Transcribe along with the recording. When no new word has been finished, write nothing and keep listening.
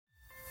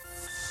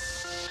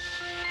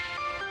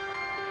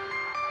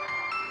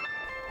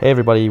Hey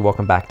everybody,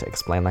 welcome back to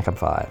Explain Like I'm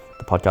 5,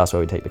 the podcast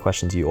where we take the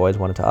questions you always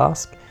wanted to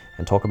ask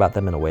and talk about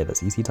them in a way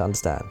that's easy to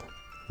understand.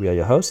 We are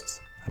your hosts.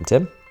 I'm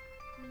Tim.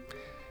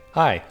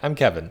 Hi, I'm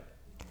Kevin.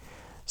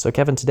 So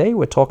Kevin, today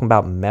we're talking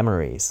about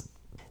memories.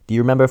 Do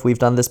you remember if we've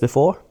done this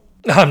before?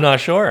 I'm not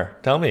sure.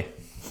 Tell me.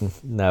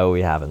 No,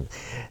 we haven't.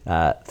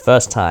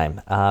 First time.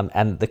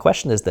 And the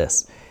question is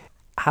this: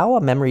 how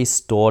are memories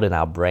stored in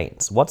our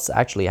brains? What's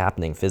actually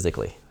happening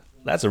physically?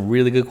 That's a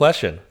really good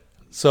question.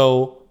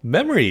 So,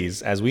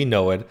 memories, as we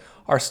know it,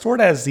 are stored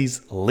as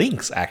these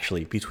links,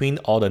 actually, between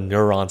all the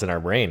neurons in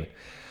our brain.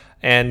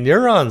 And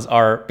neurons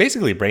are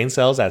basically brain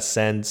cells that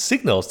send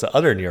signals to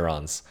other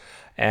neurons.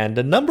 And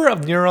the number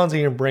of neurons in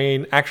your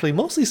brain actually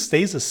mostly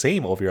stays the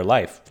same over your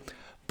life.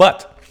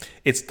 But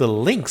it's the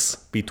links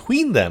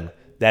between them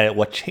that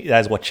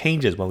is what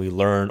changes when we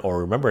learn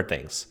or remember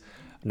things.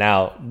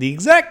 Now, the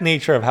exact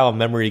nature of how a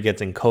memory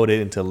gets encoded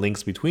into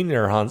links between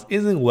neurons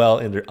isn't well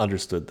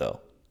understood, though.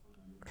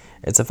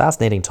 It's a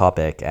fascinating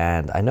topic,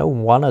 and I know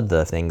one of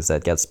the things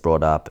that gets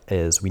brought up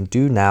is we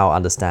do now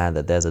understand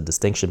that there's a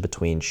distinction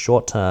between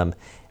short-term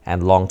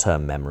and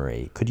long-term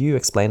memory. Could you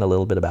explain a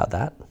little bit about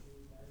that?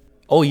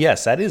 Oh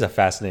yes, that is a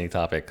fascinating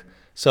topic.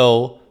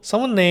 So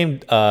someone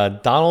named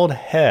Donald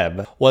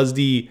Hebb was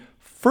the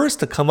first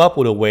to come up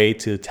with a way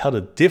to tell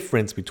the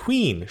difference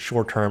between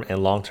short-term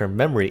and long-term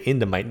memory in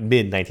the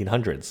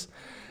mid-1900s.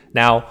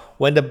 Now,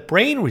 when the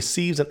brain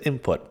receives an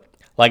input,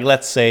 like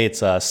let's say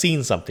it's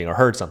seen something or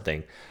heard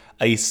something,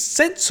 a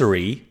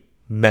sensory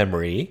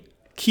memory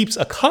keeps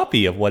a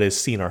copy of what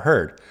is seen or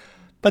heard.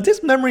 But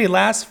this memory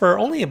lasts for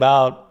only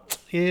about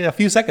a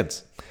few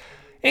seconds.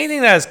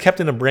 Anything that is kept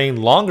in the brain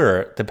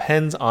longer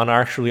depends on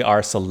actually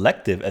our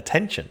selective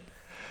attention.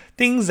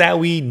 Things that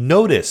we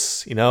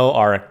notice,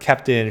 are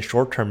kept in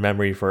short-term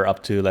memory for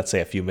up to, let's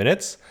say, a few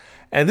minutes.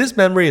 And this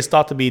memory is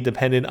thought to be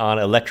dependent on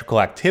electrical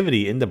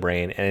activity in the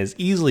brain and is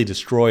easily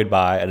destroyed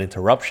by an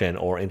interruption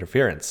or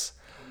interference.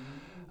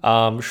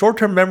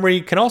 Short-term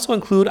memory can also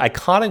include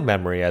iconic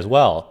memory as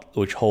well,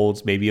 which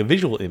holds maybe a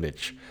visual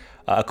image.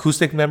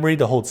 Acoustic memory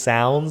to hold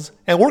sounds,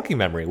 and working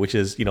memory, which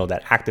is,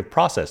 that active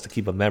process to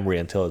keep a memory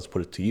until it's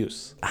put to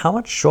use. How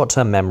much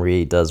short-term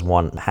memory does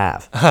one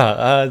have?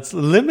 It's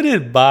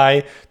limited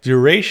by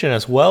duration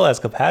as well as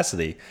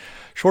capacity.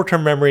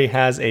 Short-term memory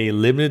has a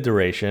limited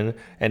duration,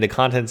 and the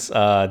contents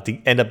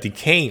end up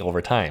decaying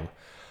over time.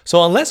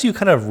 So unless you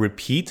kind of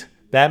repeat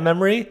that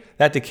memory,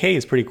 that decay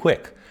is pretty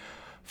quick.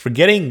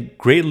 Forgetting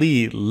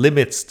greatly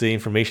limits the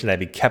information that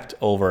be kept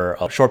over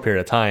a short period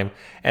of time,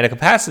 and the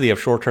capacity of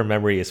short-term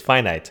memory is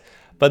finite,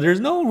 but there's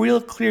no real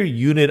clear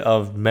unit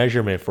of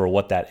measurement for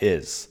what that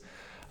is.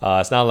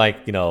 It's not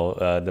like,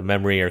 the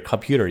memory or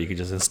computer, you can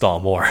just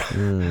install more.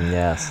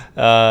 Yes.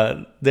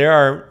 There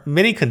are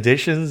many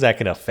conditions that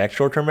can affect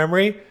short-term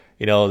memory.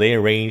 They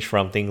range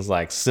from things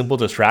like simple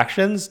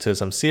distractions to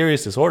some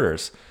serious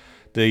disorders.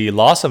 The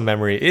loss of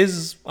memory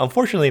is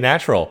unfortunately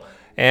natural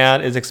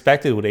and is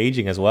expected with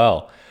aging as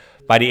well.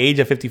 By the age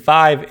of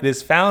 55, it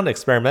is found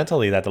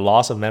experimentally that the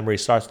loss of memory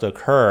starts to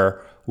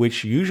occur,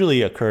 which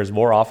usually occurs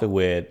more often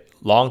with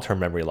long-term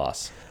memory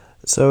loss.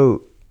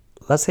 So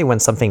let's say when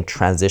something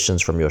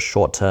transitions from your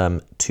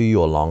short-term to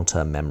your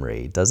long-term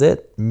memory, does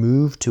it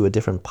move to a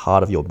different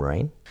part of your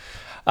brain?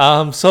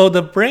 So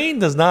the brain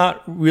does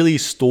not really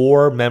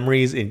store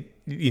memories in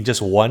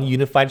just one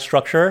unified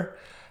structure.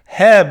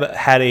 Hebb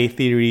had a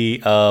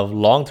theory of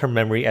long-term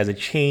memory as a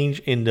change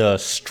in the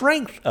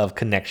strength of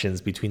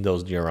connections between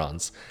those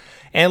neurons.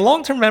 And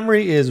long-term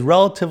memory is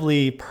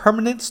relatively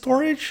permanent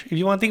storage, if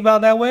you want to think about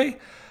it that way.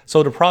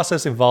 So the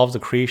process involves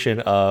the creation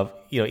of,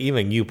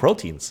 even new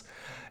proteins.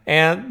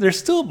 And there's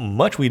still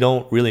much we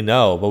don't really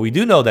know, but we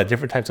do know that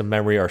different types of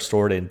memory are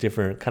stored in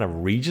different kind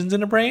of regions in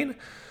the brain.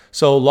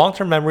 So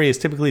long-term memory is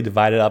typically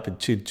divided up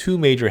into two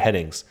major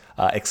headings: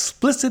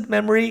 explicit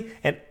memory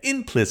and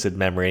implicit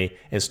memory,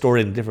 and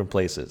stored in different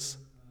places.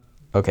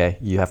 Okay,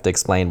 you have to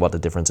explain what the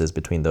difference is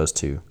between those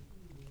two.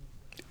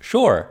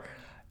 Sure.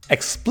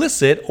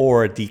 Explicit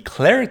or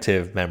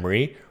declarative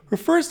memory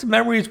refers to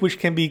memories which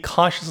can be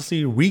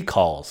consciously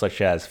recalled, such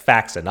as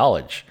facts and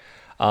knowledge.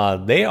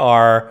 They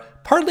are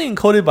partly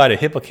encoded by the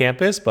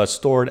hippocampus, but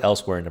stored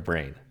elsewhere in the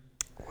brain.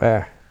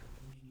 Where?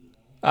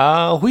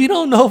 We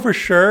don't know for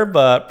sure,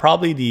 but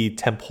probably the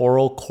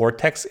temporal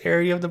cortex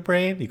area of the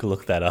brain. You can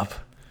look that up.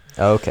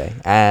 Okay,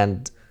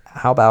 and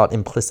how about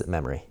implicit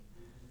memory?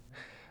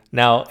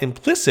 Now,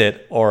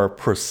 implicit or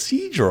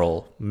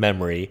procedural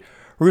memory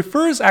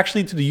refers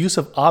actually to the use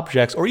of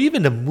objects or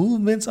even the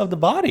movements of the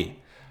body,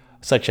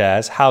 such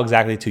as how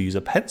exactly to use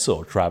a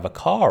pencil, drive a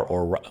car,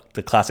 or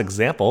the classic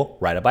example,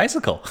 ride a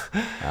bicycle.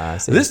 I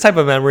see. This type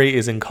of memory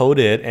is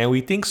encoded and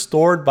we think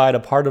stored by the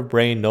part of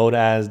brain known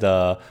as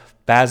the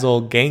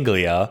basal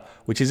ganglia,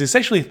 which is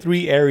essentially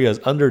three areas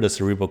under the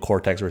cerebral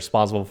cortex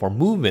responsible for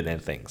movement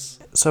and things.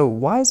 So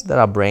why is it that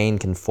our brain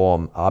can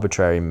form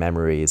arbitrary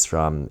memories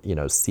from,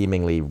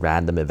 seemingly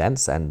random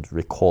events and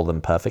recall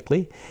them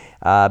perfectly?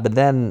 But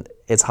then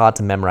it's hard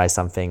to memorize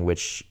something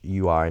which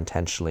you are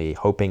intentionally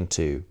hoping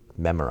to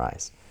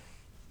memorize.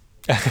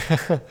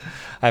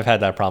 I've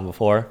had that problem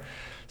before.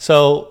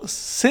 So,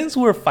 since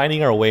we're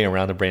finding our way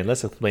around the brain,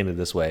 let's explain it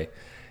this way.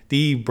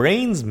 The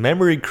brain's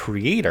memory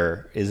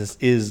creator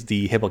is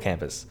the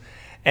hippocampus,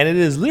 and it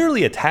is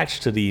literally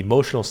attached to the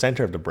emotional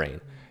center of the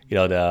brain,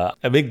 the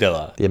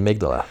amygdala. The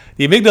amygdala.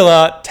 The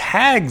amygdala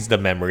tags the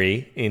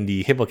memory in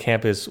the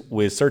hippocampus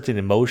with certain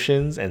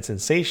emotions and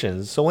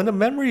sensations. So when the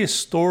memory is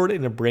stored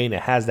in the brain,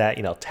 it has that,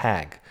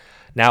 tag.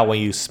 Now, when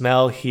you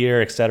smell, hear,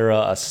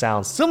 etc., a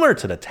sound similar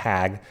to the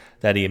tag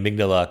that the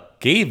amygdala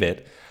gave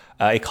it,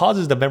 it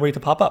causes the memory to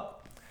pop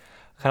up,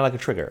 kind of like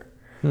a trigger.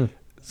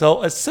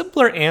 So a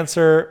simpler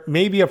answer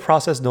may be a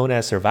process known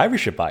as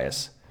survivorship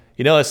bias.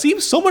 It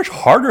seems so much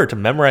harder to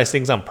memorize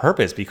things on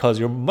purpose because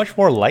you're much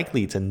more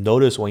likely to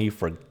notice when you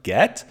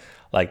forget,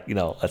 like,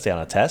 let's say on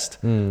a test.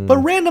 But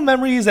random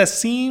memories that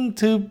seem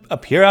to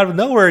appear out of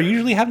nowhere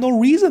usually have no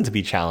reason to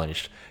be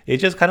challenged. It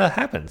just kind of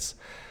happens.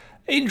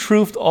 In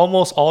truth,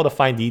 almost all the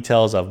fine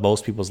details of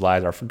most people's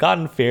lives are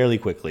forgotten fairly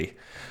quickly.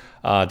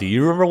 Do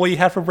you remember what you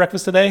had for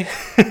breakfast today?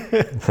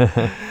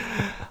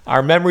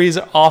 Our memories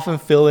often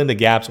fill in the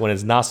gaps when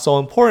it's not so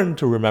important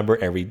to remember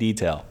every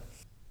detail.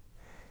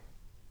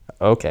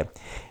 Okay.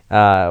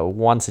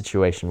 One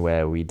situation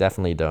where we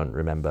definitely don't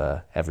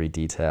remember every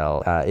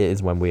detail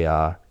is when we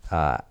are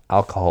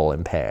alcohol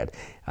impaired.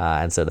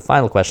 And so the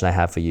final question I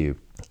have for you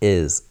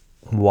is,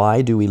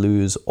 why do we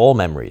lose all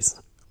memories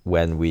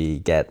when we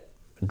get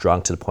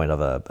drunk to the point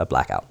of a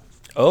blackout?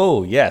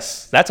 Oh,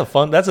 yes.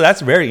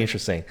 That's very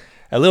interesting.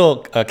 A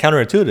little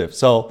counterintuitive.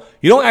 So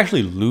you don't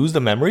actually lose the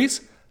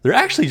memories. They're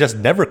actually just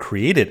never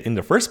created in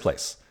the first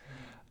place.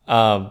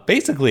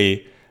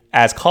 Basically,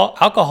 as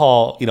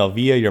alcohol,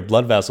 via your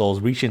blood vessels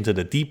reach into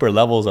the deeper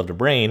levels of the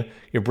brain,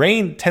 your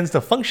brain tends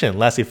to function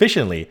less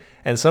efficiently,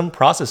 and some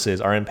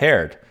processes are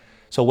impaired.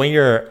 So when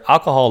your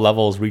alcohol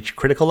levels reach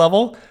critical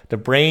level, the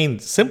brain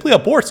simply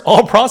aborts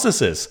all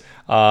processes.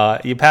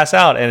 You pass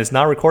out, and it's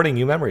not recording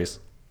new memories.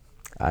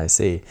 I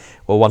see.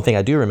 Well, one thing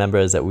I do remember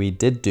is that we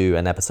did do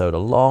an episode a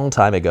long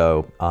time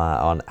ago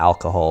on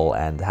alcohol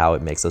and how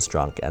it makes us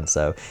drunk. And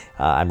so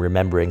I'm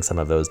remembering some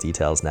of those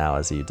details now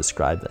as you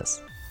describe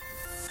this.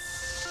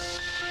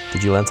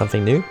 Did you learn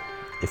something new?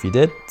 If you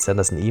did, send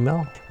us an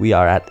email. We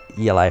are at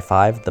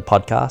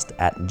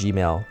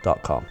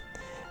eli5thepodcast@gmail.com.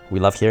 We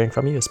love hearing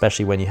from you,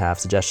 especially when you have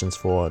suggestions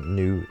for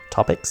new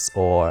topics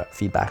or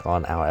feedback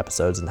on our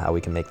episodes and how we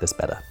can make this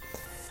better.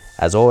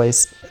 As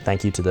always,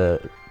 thank you to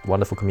the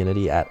wonderful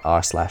community at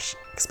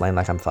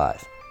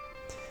r/explainlikeim5.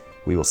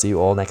 We will see you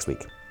all next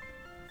week.